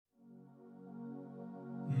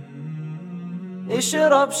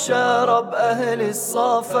اشرب شرب أهل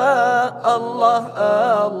الصفا الله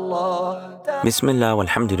الله. Bismillah,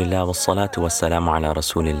 walhamdulillah, wassalatu wassalamu ala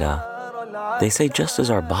rasulillah. They say just as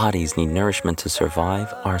our bodies need nourishment to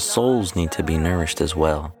survive, our souls need to be nourished as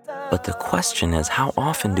well. But the question is, how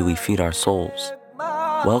often do we feed our souls?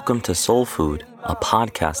 Welcome to Soul Food, a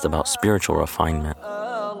podcast about spiritual refinement.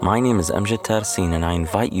 My name is Amjad Tarsin, and I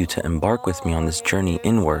invite you to embark with me on this journey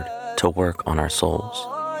inward to work on our souls.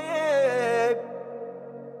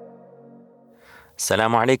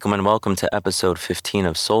 Assalamu alaikum and welcome to episode 15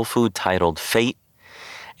 of Soul Food titled Fate.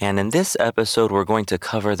 And in this episode, we're going to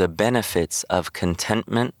cover the benefits of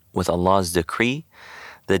contentment with Allah's decree,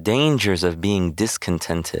 the dangers of being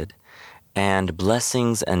discontented, and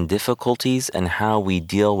blessings and difficulties and how we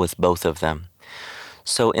deal with both of them.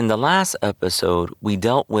 So in the last episode, we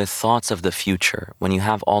dealt with thoughts of the future. When you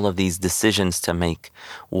have all of these decisions to make,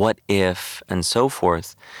 what if, and so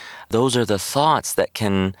forth, those are the thoughts that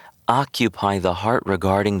can occupy the heart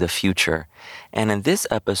regarding the future. And in this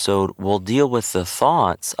episode, we'll deal with the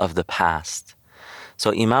thoughts of the past.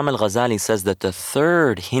 So Imam al-Ghazali says that the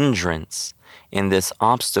third hindrance in this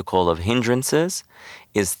obstacle of hindrances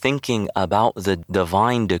is thinking about the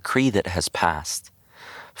divine decree that has passed.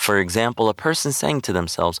 For example, a person saying to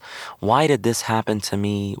themselves, why did this happen to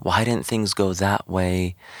me? Why didn't things go that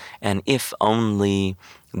way? And if only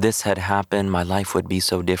this had happened, my life would be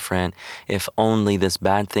so different. If only this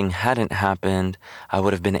bad thing hadn't happened, I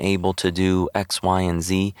would have been able to do X, Y, and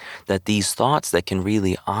Z. That these thoughts that can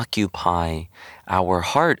really occupy our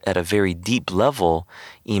heart at a very deep level,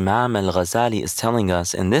 Imam al-Ghazali is telling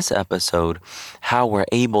us in this episode how we're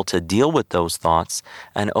able to deal with those thoughts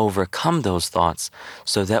and overcome those thoughts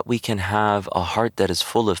so that we can have a heart that is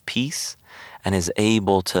full of peace and is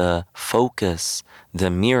able to focus the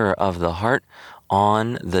mirror of the heart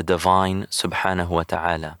on the divine subhanahu wa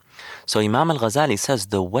ta'ala. So Imam al-Ghazali says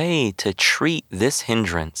the way to treat this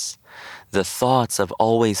hindrance, the thoughts of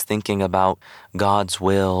always thinking about God's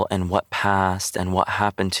will and what passed and what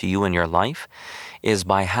happened to you in your life, is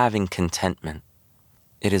by having contentment.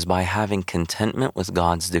 It is by having contentment with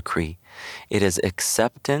God's decree. It is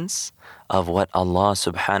acceptance of what Allah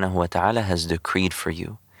subhanahu wa ta'ala has decreed for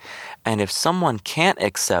you. And if someone can't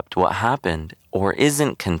accept what happened or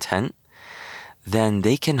isn't content, then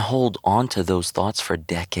they can hold on to those thoughts for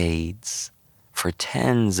decades, for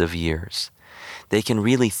tens of years. They can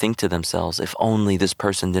really think to themselves, if only this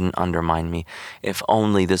person didn't undermine me, if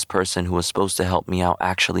only this person who was supposed to help me out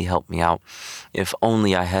actually helped me out, if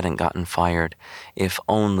only I hadn't gotten fired, if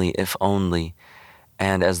only.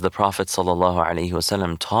 And as the Prophet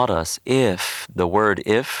ﷺ taught us, the word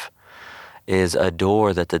if is a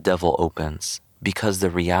door that the devil opens, because the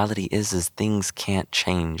reality is things can't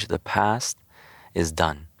change. The past is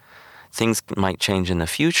done. Things might change in the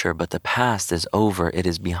future, but the past is over. It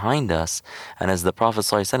is behind us. And as the Prophet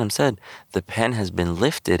ﷺ said, the pen has been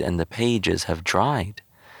lifted and the pages have dried.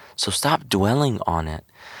 So stop dwelling on it.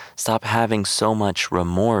 Stop having so much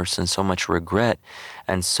remorse and so much regret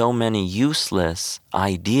and so many useless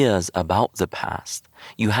ideas about the past.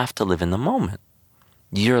 You have to live in the moment.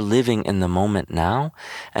 You're living in the moment now,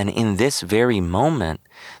 and in this very moment,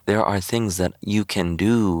 there are things that you can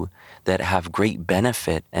do that have great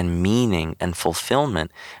benefit and meaning and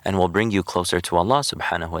fulfillment and will bring you closer to Allah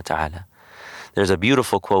subhanahu wa ta'ala. There's a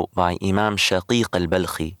beautiful quote by Imam Shaqiq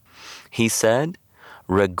al-Balkhi. He said,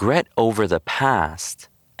 regret over the past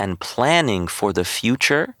and planning for the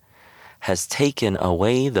future has taken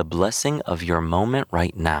away the blessing of your moment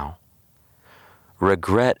right now.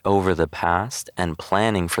 Regret over the past and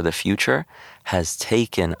planning for the future has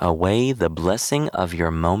taken away the blessing of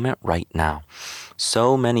your moment right now.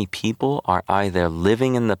 So many people are either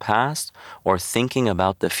living in the past or thinking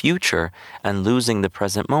about the future and losing the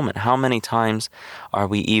present moment. How many times are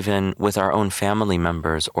we even with our own family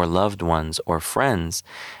members or loved ones or friends,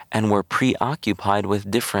 and we're preoccupied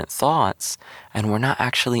with different thoughts and we're not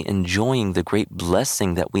actually enjoying the great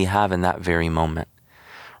blessing that we have in that very moment?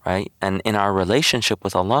 Right? And in our relationship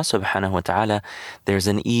with Allah subhanahu wa ta'ala, there's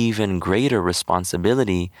an even greater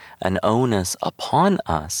responsibility and onus upon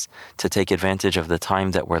us to take advantage of the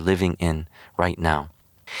time that we're living in right now.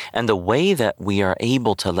 And the way that we are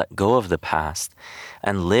able to let go of the past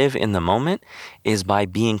and live in the moment is by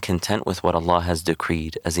being content with what Allah has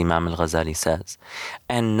decreed, as Imam al-Ghazali says,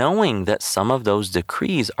 and knowing that some of those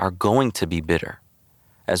decrees are going to be bitter.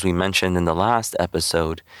 As we mentioned in the last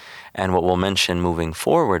episode, and what we'll mention moving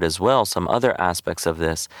forward as well, some other aspects of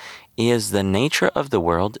this, is the nature of the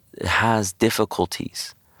world has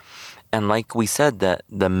difficulties. And like we said, that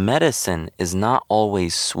the medicine is not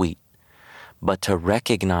always sweet, but to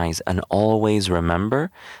recognize and always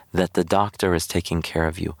remember that the doctor is taking care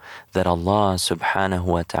of you, that Allah subhanahu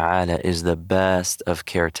wa ta'ala is the best of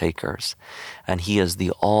caretakers, and He is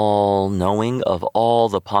the all-knowing of all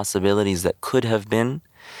the possibilities that could have been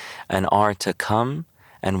and are to come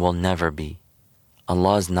and will never be.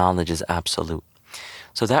 Allah's knowledge is absolute.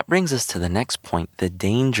 So that brings us to the next point, the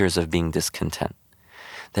dangers of being discontent.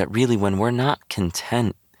 That really when we're not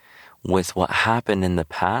content with what happened in the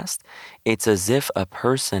past, it's as if a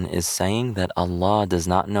person is saying that Allah does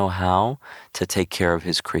not know how to take care of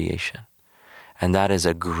His creation. And that is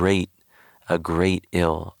a great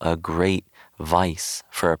ill, a great vice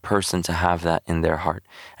for a person to have that in their heart.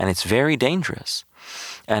 And it's very dangerous.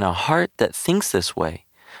 And a heart that thinks this way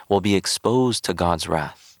will be exposed to God's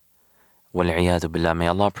wrath. وَالْعِيَاذُ بِاللَّهِ. May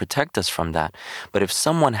Allah protect us from that. But if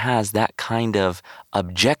someone has that kind of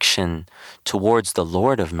objection towards the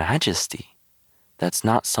Lord of Majesty, that's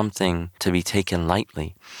not something to be taken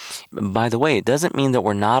lightly. By the way, it doesn't mean that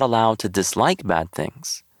we're not allowed to dislike bad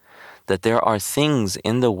things. That there are things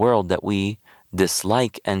in the world that we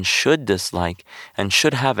dislike and should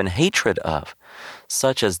have an hatred of,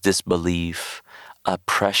 such as disbelief,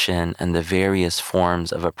 oppression and the various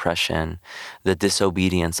forms of oppression, the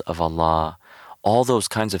disobedience of Allah. All those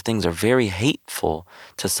kinds of things are very hateful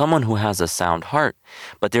to someone who has a sound heart.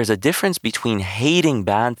 But there's a difference between hating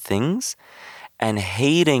bad things and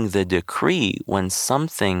hating the decree when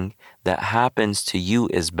something that happens to you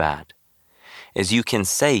is bad. Is you can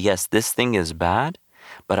say, yes, this thing is bad,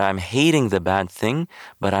 but I'm hating the bad thing,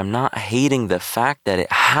 but I'm not hating the fact that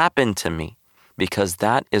it happened to me. Because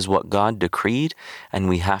that is what God decreed and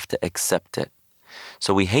we have to accept it.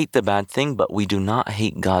 So we hate the bad thing, but we do not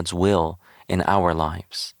hate God's will in our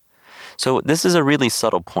lives. So this is a really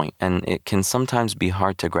subtle point and it can sometimes be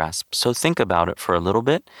hard to grasp. So think about it for a little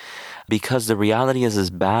bit, because the reality is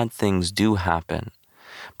bad things do happen.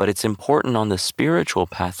 But it's important on the spiritual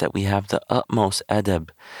path that we have the utmost adab,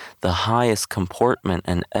 the highest comportment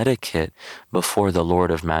and etiquette before the Lord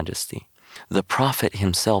of Majesty. The Prophet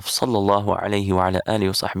himself, sallallahu alayhi wa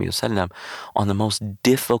sallam, on the most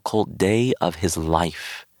difficult day of his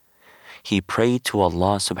life, he prayed to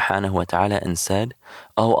Allah subhanahu wa ta'ala and said,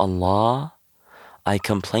 "Oh Allah, I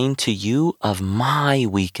complain to you of my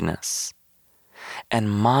weakness and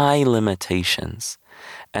my limitations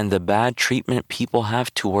and the bad treatment people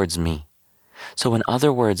have towards me." So in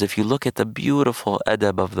other words, if you look at the beautiful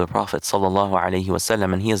adab of the Prophet sallallahu alaihi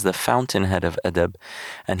wasallam, and he is the fountainhead of adab,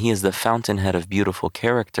 and he is the fountainhead of beautiful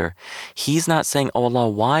character, he's not saying, "Oh Allah,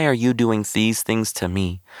 why are you doing these things to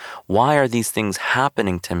me? Why are these things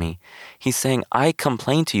happening to me?" He's saying, "I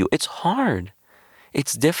complain to you. It's hard.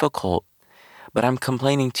 It's difficult. But I'm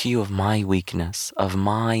complaining to you of my weakness, of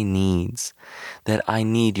my needs, that I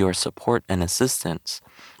need your support and assistance,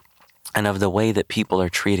 and of the way that people are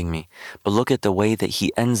treating me." But look at the way that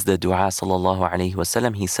he ends the dua, sallallahu alaihi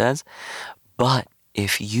wasallam. He says, "But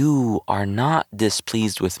if you are not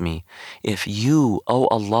displeased with me, if you, O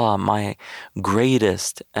Allah, my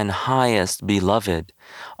greatest and highest beloved,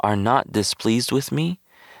 are not displeased with me,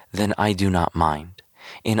 then I do not mind.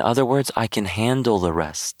 In other words, I can handle the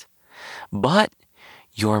rest. But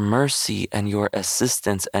your mercy and your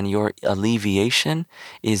assistance and your alleviation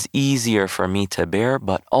is easier for me to bear.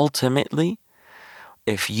 But ultimately,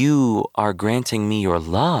 if you are granting me your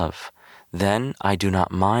love, then I do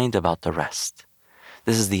not mind about the rest."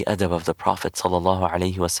 This is the adab of the Prophet sallallahu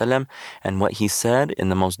alaihi wasallam, and what he said in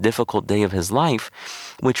the most difficult day of his life,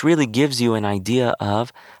 which really gives you an idea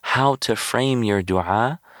of how to frame your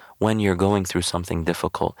dua when you're going through something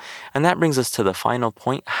difficult. And that brings us to the final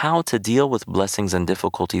point, how to deal with blessings and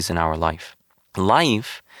difficulties in our life.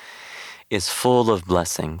 Life is full of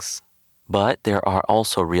blessings, but there are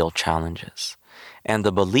also real challenges. And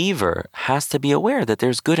the believer has to be aware that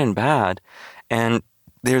there's good and bad, and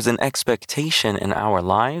there's an expectation in our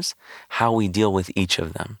lives how we deal with each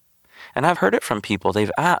of them. And I've heard it from people.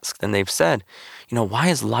 They've asked and they've said, why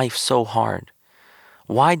is life so hard?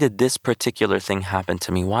 Why did this particular thing happen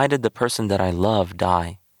to me? Why did the person that I love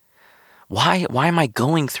die? Why am I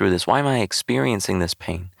going through this? Why am I experiencing this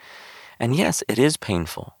pain? And yes, it is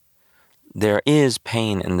painful. There is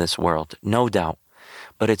pain in this world, no doubt.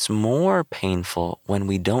 But it's more painful when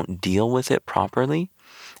we don't deal with it properly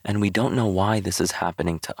and we don't know why this is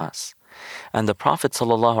happening to us. And the Prophet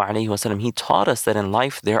ﷺ, he taught us that in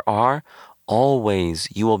life there are always,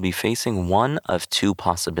 you will be facing one of two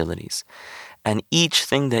possibilities. And each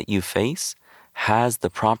thing that you face has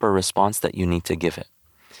the proper response that you need to give it.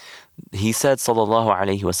 He said, sallallahu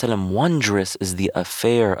alaihi wasallam, wondrous is the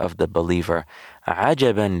affair of the believer.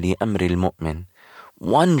 عَجَبًا لِأَمْرِ الْمُؤْمِنِ.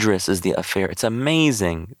 Wondrous is the affair. It's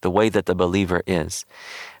amazing the way that the believer is.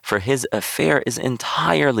 For his affair is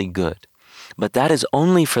entirely good. But that is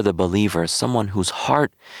only for the believer, someone whose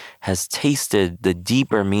heart has tasted the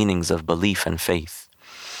deeper meanings of belief and faith.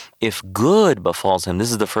 If good befalls him, this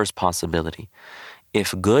is the first possibility.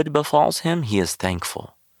 If good befalls him, he is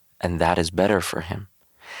thankful, and that is better for him.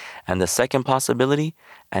 And the second possibility,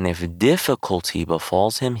 and if difficulty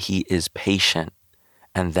befalls him, he is patient,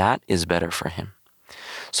 and that is better for him.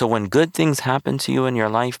 So when good things happen to you in your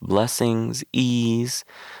life, blessings, ease,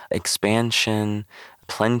 expansion,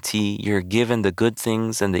 plenty, you're given the good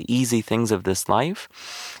things and the easy things of this life,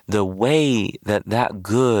 the way that that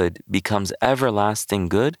good becomes everlasting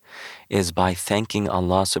good is by thanking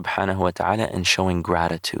Allah subhanahu wa ta'ala and showing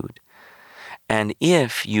gratitude. And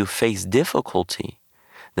if you face difficulty,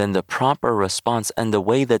 then the proper response and the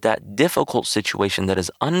way that that difficult situation that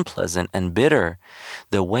is unpleasant and bitter,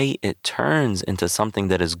 the way it turns into something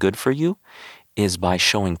that is good for you is by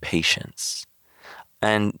showing patience.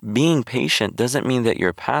 And being patient doesn't mean that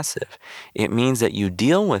you're passive. It means that you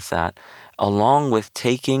deal with that along with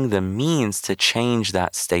taking the means to change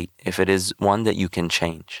that state if it is one that you can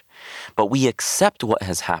change. But we accept what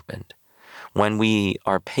has happened. When we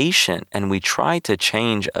are patient and we try to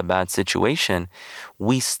change a bad situation,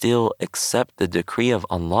 we still accept the decree of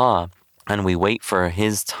Allah and we wait for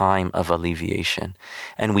His time of alleviation.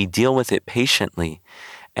 And we deal with it patiently.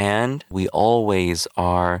 And we always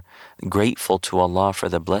are grateful to Allah for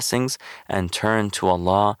the blessings and turn to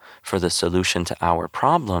Allah for the solution to our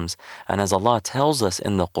problems. And as Allah tells us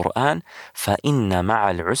in the Quran, فَإِنَّ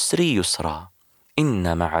مَعَ الْعُسْرِ يُسْرًا إِنَّ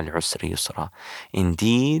مَعَ الْعُسْرِ يُسْرًا.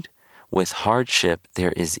 Indeed, with hardship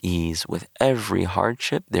there is ease. With every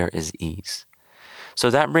hardship there is ease. So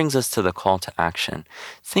that brings us to the call to action.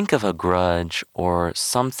 Think of a grudge or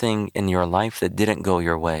something in your life that didn't go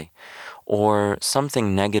your way, or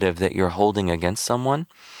something negative that you're holding against someone,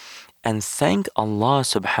 and thank Allah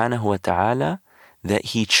subhanahu wa ta'ala that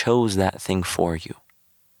He chose that thing for you.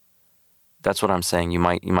 That's what I'm saying. You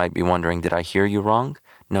might be wondering, did I hear you wrong?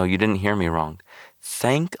 No, you didn't hear me wrong.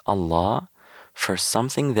 Thank Allah for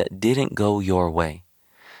something that didn't go your way.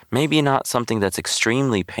 Maybe not something that's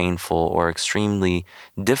extremely painful or extremely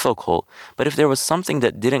difficult, but if there was something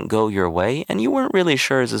that didn't go your way and you weren't really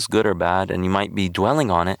sure is this good or bad and you might be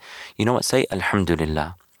dwelling on it, you know what? Say,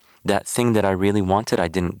 Alhamdulillah. That thing that I really wanted, I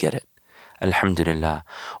didn't get it. Alhamdulillah.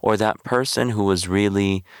 Or that person who was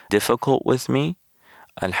really difficult with me,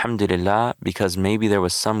 Alhamdulillah, because maybe there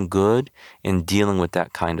was some good in dealing with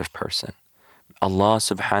that kind of person. Allah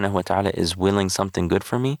subhanahu wa ta'ala is willing something good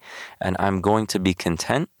for me, and I'm going to be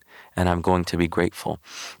content and I'm going to be grateful.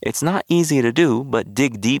 It's not easy to do, but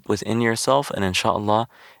dig deep within yourself and inshallah,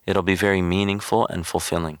 it'll be very meaningful and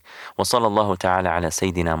fulfilling. Wa sallallahu ta'ala ala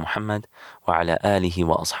Sayyidina Muhammad wa ala alihi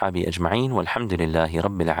wa ashabi ajma'in walhamdulillahi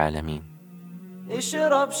rabbil alameen.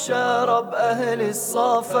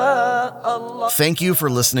 Thank you for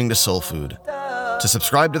listening to Soul Food. To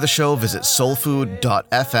subscribe to the show, visit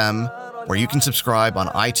soulfood.fm, where you can subscribe on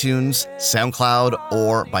iTunes, SoundCloud,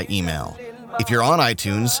 or by email. If you're on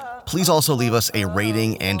iTunes, please also leave us a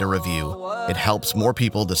rating and a review. It helps more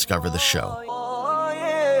people discover the show.